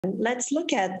Let's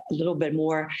look at a little bit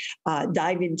more,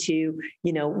 dive into,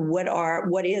 what are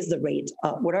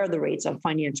the rates of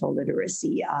financial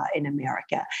literacy in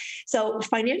America. So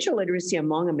financial literacy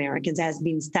among Americans has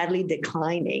been steadily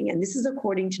declining, and this is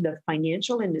according to the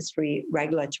Financial Industry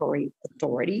Regulatory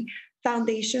Authority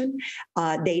Foundation.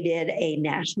 They did a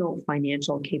national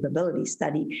financial capability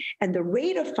study, and the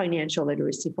rate of financial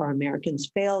literacy for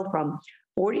Americans fell from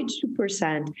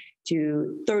 42%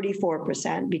 to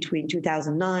 34% between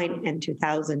 2009 and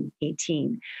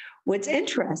 2018. What's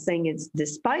interesting is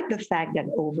despite the fact that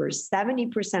over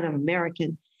 70% of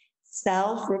Americans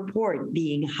self-report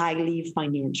being highly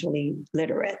financially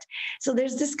literate. So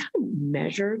there's this kind of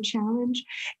measure challenge.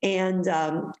 And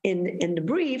in the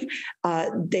brief,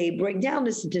 they break down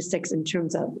the statistics in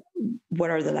terms of what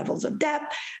are the levels of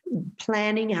debt,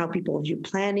 planning, how people view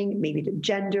planning, maybe the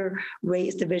gender,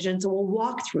 race division. So we'll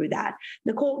walk through that.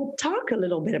 Nicole, talk a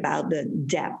little bit about the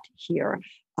depth here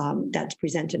that's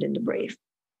presented in the brief. Do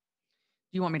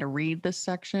you want me to read this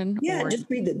section? Yeah, just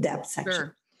read the depth section.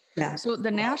 Sure. Yeah. So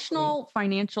the National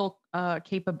Financial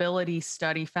Capability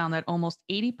Study found that almost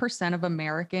 80% of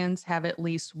Americans have at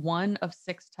least one of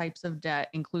 6 types of debt,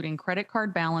 including credit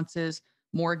card balances,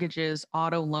 mortgages,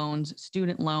 auto loans,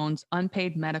 student loans,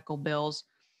 unpaid medical bills,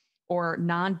 or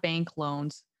non-bank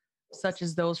loans, such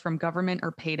as those from government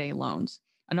or payday loans.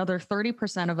 Another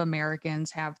 30% of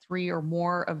Americans have 3 or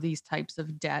more of these types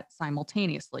of debt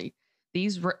simultaneously.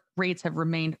 These rates have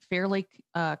remained fairly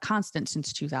constant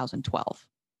since 2012.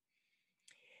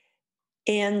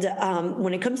 And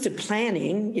when it comes to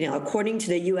planning, according to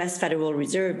the U.S. Federal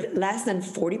Reserve, less than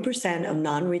 40% of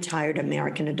non-retired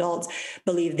American adults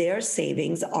believe their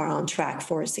savings are on track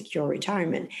for a secure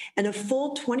retirement. And a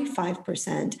full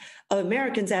 25% of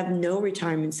Americans have no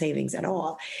retirement savings at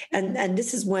all. And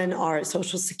this is when our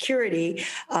Social Security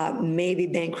may be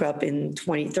bankrupt in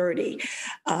 2030.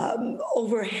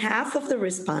 Over half of the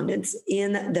respondents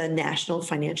in the National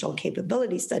Financial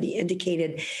Capability Study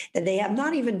indicated that they have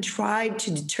not even tried to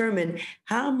determine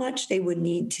how much they would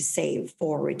need to save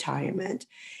for retirement.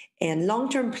 And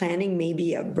long-term planning may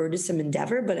be a burdensome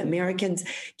endeavor, but Americans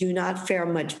do not fare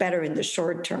much better in the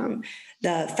short term.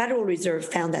 The Federal Reserve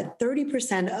found that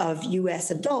 30% of U.S.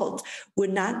 adults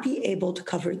would not be able to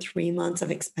cover 3 months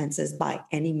of expenses by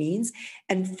any means,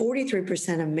 and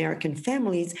 43% of American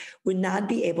families would not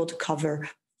be able to cover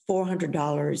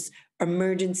 $400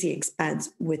 emergency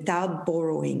expense without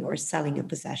borrowing or selling a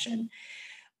possession.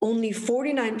 Only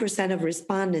 49% of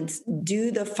respondents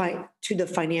to the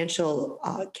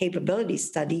financial capability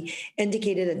study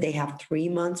indicated that they have 3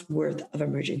 months worth of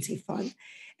emergency fund.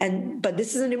 But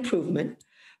this is an improvement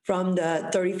from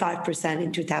the 35%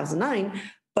 in 2009,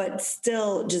 but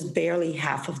still just barely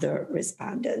half of the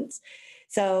respondents.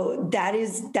 So that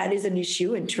is an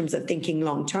issue in terms of thinking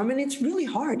long term, and it's really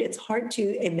hard. It's hard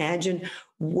to imagine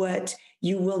what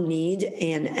you will need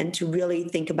and to really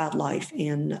think about life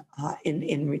in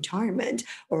retirement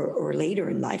or later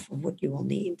in life of what you will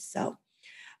need. So,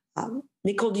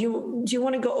 Nicole, do you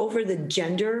want to go over the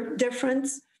gender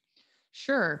difference?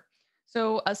 Sure.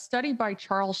 So a study by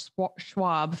Charles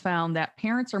Schwab found that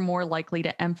parents are more likely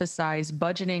to emphasize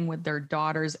budgeting with their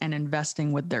daughters and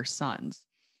investing with their sons.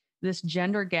 This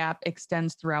gender gap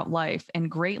extends throughout life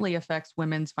and greatly affects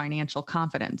women's financial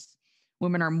confidence.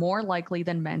 Women are more likely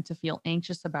than men to feel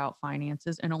anxious about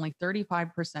finances, and only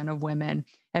 35% of women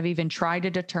have even tried to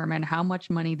determine how much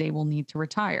money they will need to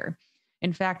retire.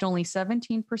 In fact, only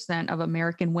 17% of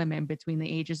American women between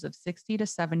the ages of 60 to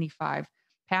 75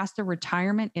 passed a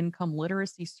retirement income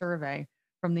literacy survey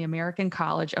from the American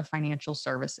College of Financial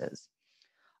Services.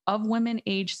 Of women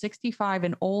aged 65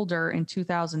 and older in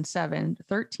 2007,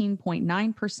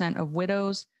 13.9% of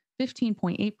widows,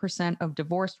 15.8% of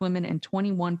divorced women, and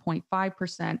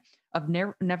 21.5% of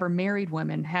never married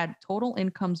women had total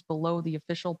incomes below the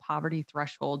official poverty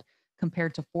threshold,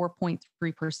 compared to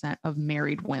 4.3% of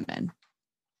married women.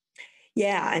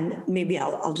 Yeah, and maybe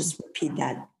I'll just repeat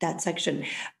that section,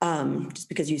 just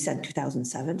because you said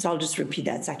 2007. So I'll just repeat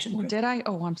that section. Well, did I?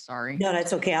 Oh, I'm sorry. No,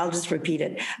 that's okay. I'll just repeat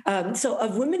it. So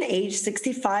of women aged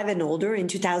 65 and older in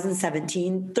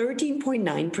 2017,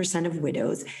 13.9% of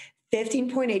widows,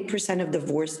 15.8% of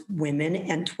divorced women,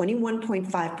 and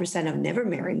 21.5% of never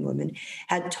married women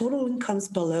had total incomes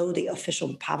below the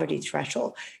official poverty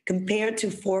threshold, compared to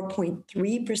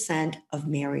 4.3% of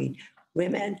married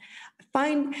women. I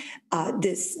find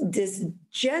this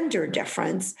gender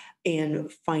difference in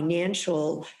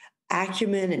financial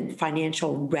acumen and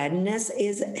financial readiness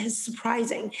is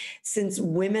surprising, since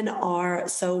women are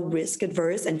so risk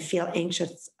adverse and feel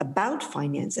anxious about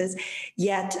finances,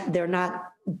 yet they're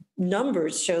not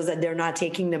numbers shows that they're not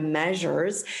taking the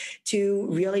measures to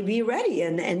really be ready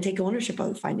and take ownership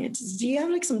of the finances. Do you have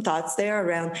like some thoughts there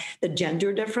around the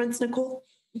gender difference, Nicole?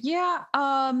 Yeah,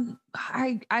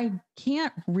 I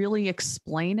can't really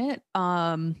explain it.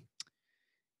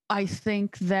 I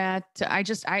think that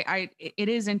it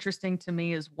is interesting to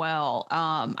me as well.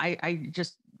 I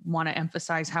just want to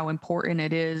emphasize how important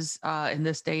it is in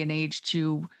this day and age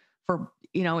for,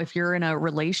 if you're in a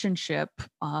relationship,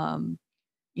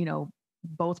 you know,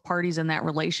 both parties in that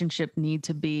relationship need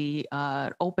to be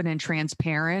open and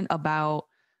transparent about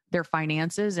their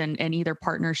finances, and either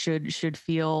partner should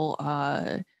feel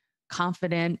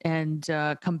confident and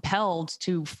compelled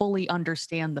to fully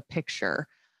understand the picture.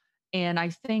 And I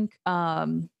think,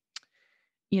 as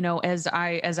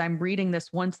I'm reading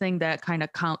this, one thing that kind of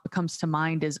comes to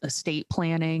mind is estate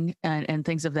planning and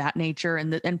things of that nature.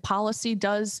 And policy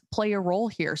does play a role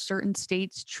here. Certain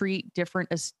states treat different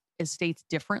estates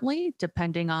differently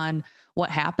depending on what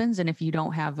happens. And if you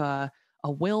don't have a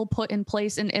will put in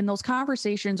place, and those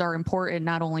conversations are important,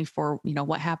 not only for,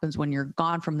 what happens when you're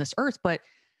gone from this earth, but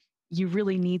you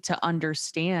really need to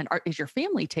understand, is your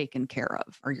family taken care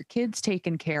of? Are your kids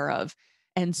taken care of?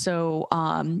 And so,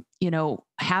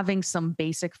 having some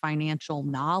basic financial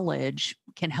knowledge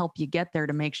can help you get there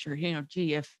to make sure,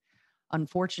 gee,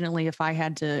 unfortunately, if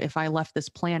I left this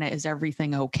planet, is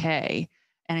everything okay?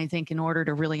 And I think in order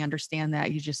to really understand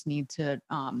that, you just need to,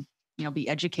 be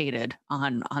educated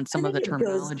on I some of think the it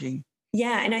goes terminology.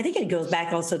 Yeah, and I think it goes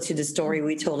back also to the story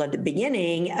we told at the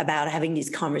beginning about having these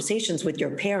conversations with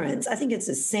your parents. I think it's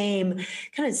the same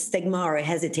kind of stigma or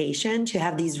hesitation to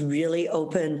have these really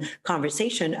open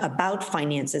conversation about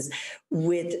finances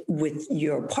with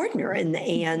your partner. And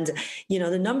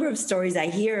the number of stories I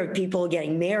hear of people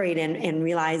getting married and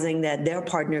realizing that their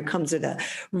partner comes with a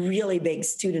really big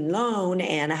student loan,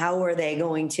 and how are they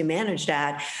going to manage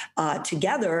that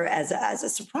together as a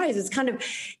surprise. It's kind of,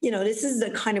 this is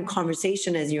the kind of conversation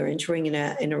as you're entering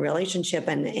in a relationship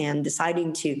and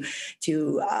deciding to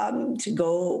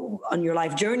go on your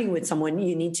life journey with someone.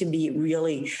 You need to be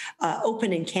really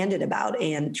open and candid about,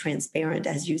 and transparent,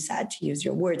 as you said, to use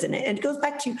your words. And it goes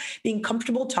back to being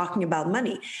comfortable talking about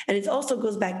money, and it also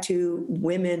goes back to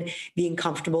women being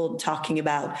comfortable talking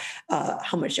about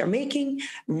how much they're making,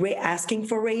 asking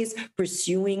for a raise,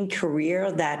 pursuing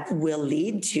career that will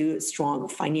lead to strong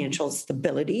financial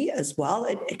stability as well.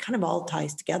 It kind of all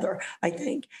ties together, I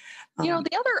think. The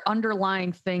other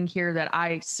underlying thing here that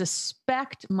I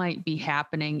suspect might be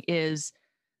happening is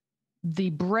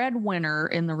the breadwinner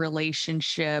in the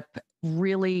relationship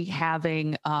really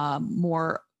having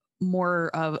more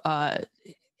of a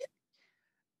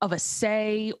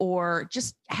say, or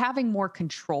just having more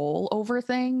control over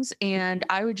things. And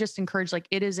I would just encourage, like,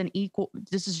 it is an equal,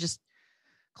 this is just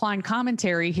Klein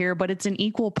commentary here, but it's an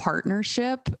equal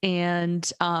partnership.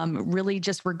 And really,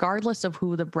 just regardless of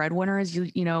who the breadwinner is,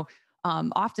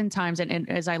 oftentimes, and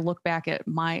as I look back at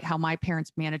how my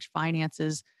parents managed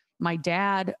finances, my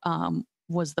dad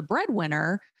was the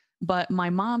breadwinner, but my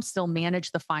mom still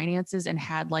managed the finances and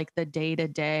had like the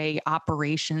day-to-day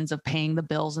operations of paying the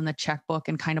bills in the checkbook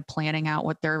and kind of planning out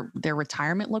what their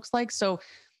retirement looks like. So,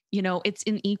 it's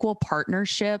an equal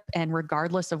partnership, and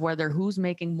regardless of whether who's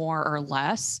making more or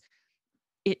less,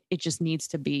 it just needs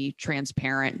to be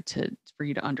transparent for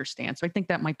you to understand. So I think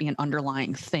that might be an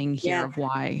underlying thing here Yeah.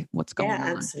 of what's going Yeah,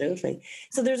 on. absolutely.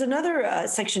 So there's another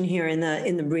section here in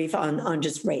the brief on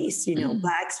just race.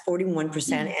 Blacks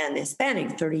 41% and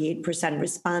Hispanic 38%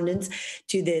 respondents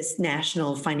to this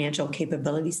national financial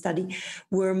capability study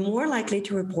were more likely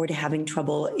to report having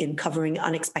trouble in covering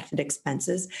unexpected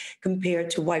expenses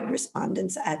compared to white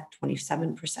respondents at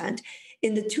 27%.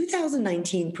 In the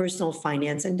 2019 Personal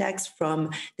Finance Index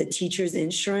from the Teachers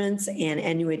Insurance and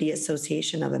Annuity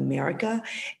Association of America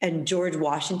and George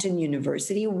Washington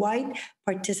University, white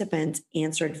participants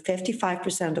answered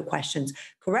 55% of the questions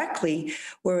correctly,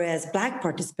 whereas Black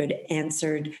participants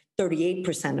answered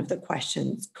 38% of the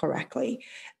questions correctly.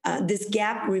 This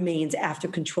gap remains after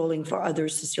controlling for other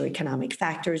socioeconomic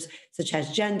factors such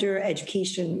as gender,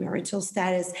 education, marital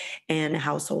status, and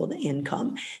household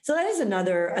income. So that is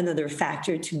another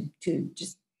factor to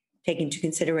just take into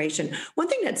consideration. One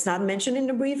thing that's not mentioned in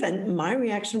the brief, and my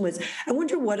reaction was, I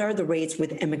wonder what are the rates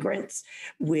with immigrants,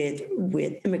 with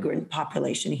immigrant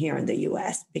population here in the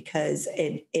U.S., because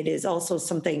it is also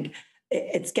something,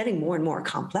 it's getting more and more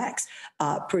complex.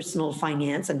 Personal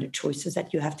finance and the choices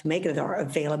that you have to make that are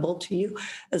available to you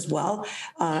as well.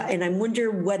 And I wonder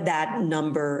what that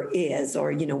number is,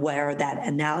 or where that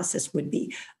analysis would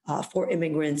be for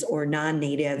immigrants or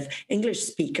non-native English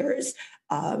speakers.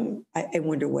 I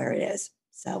wonder where it is.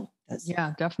 So That's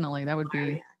Yeah, definitely. requiring That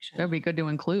would action. be good to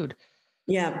include.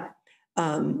 Yeah.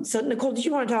 So Nicole, did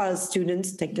you want to tell us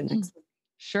students take the next one?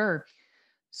 Sure.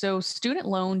 So, student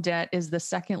loan debt is the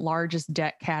second largest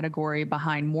debt category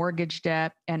behind mortgage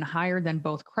debt and higher than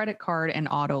both credit card and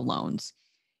auto loans.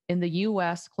 In the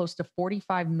US, close to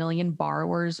 45 million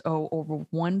borrowers owe over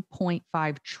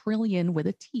 1.5 trillion with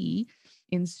a T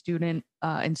in student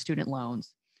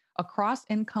loans. Across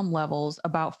income levels,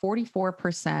 about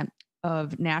 44%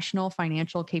 of National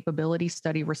Financial Capability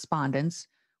Study respondents,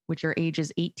 which are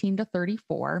ages 18 to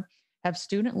 34, have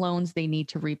student loans they need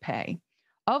to repay.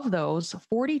 Of those,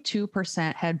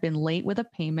 42% had been late with a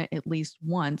payment at least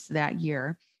once that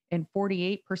year, and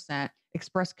 48%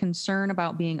 expressed concern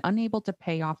about being unable to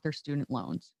pay off their student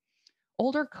loans.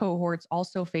 Older cohorts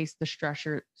also face the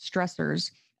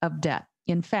stressors of debt.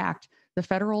 In fact, the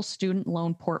federal student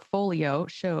loan portfolio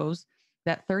shows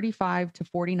that 35 to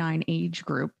 49 age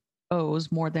group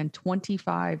owes more than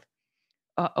 25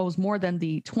 owes more than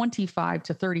the 25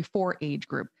 to 34 age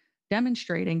group,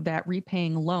 demonstrating that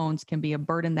repaying loans can be a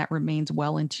burden that remains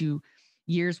well into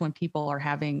years when people are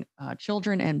having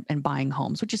children and buying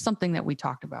homes, which is something that we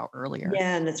talked about earlier.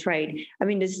 Yeah, that's right. I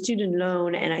mean, the student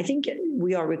loan, and I think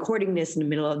we are recording this in the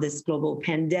middle of this global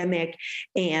pandemic,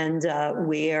 and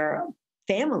where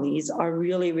families are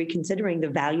really reconsidering the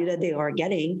value that they are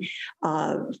getting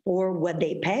for what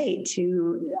they pay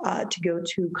to go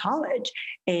to college.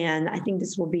 And I think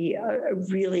this will be a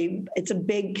really, it's a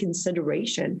big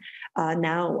consideration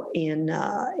now in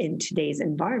today's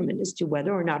environment as to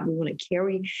whether or not we want to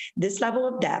carry this level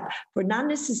of debt for not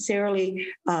necessarily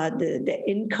the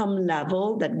income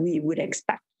level that we would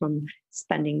expect from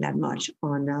spending that much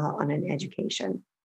on an education.